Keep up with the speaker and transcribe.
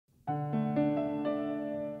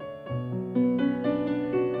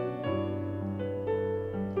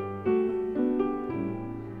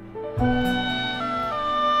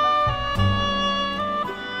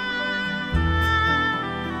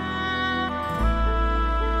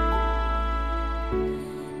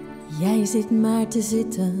Jij zit maar te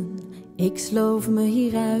zitten, ik sloof me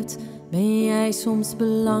hieruit. Ben jij soms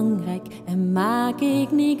belangrijk en maak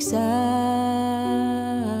ik niks uit?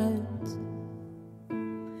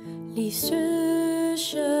 Lief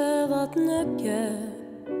zusje, wat nuk je?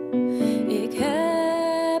 Ik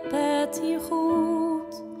heb het hier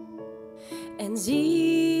goed. En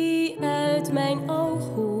zie uit mijn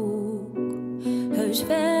ooghoek heus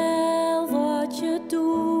wel wat je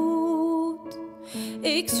doet.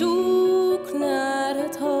 Ik zoek naar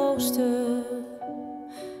het hoogste,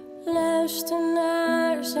 luister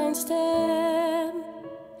naar zijn stem.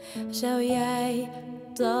 Zou jij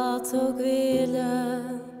dat ook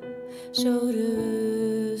willen, zo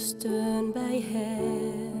rusten bij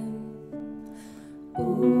hem?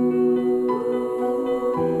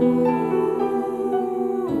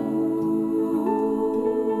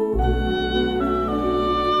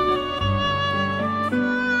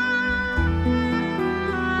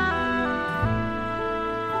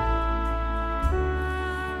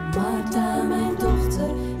 Martha, mijn dochter,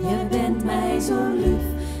 je bent mij zo lief.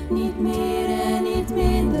 Niet meer en niet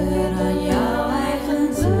minder dan jouw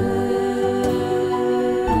eigen zus.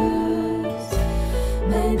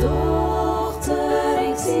 Mijn dochter,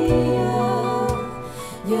 ik zie je.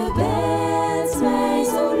 Je bent mij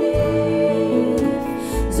zo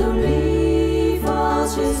lief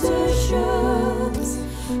als je zusjes.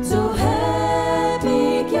 Zo heb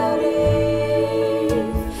ik jou lief.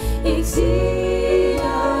 Ik zie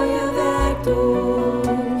jou je werk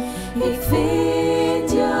doen. Ik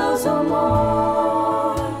vind jou zo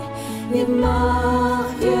mooi. Je mag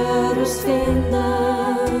je rust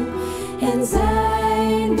vinden en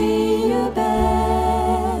zijn wie je bent.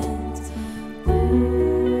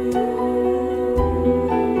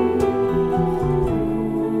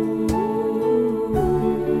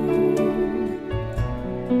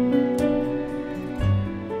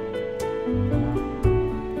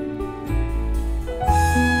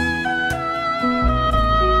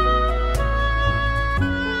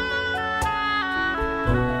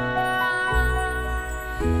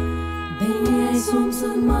 Ben jij soms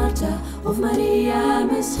een Martha of Maria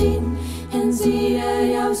misschien? En zie je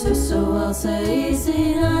jouw zus zoals ze is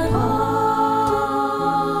in haar hart?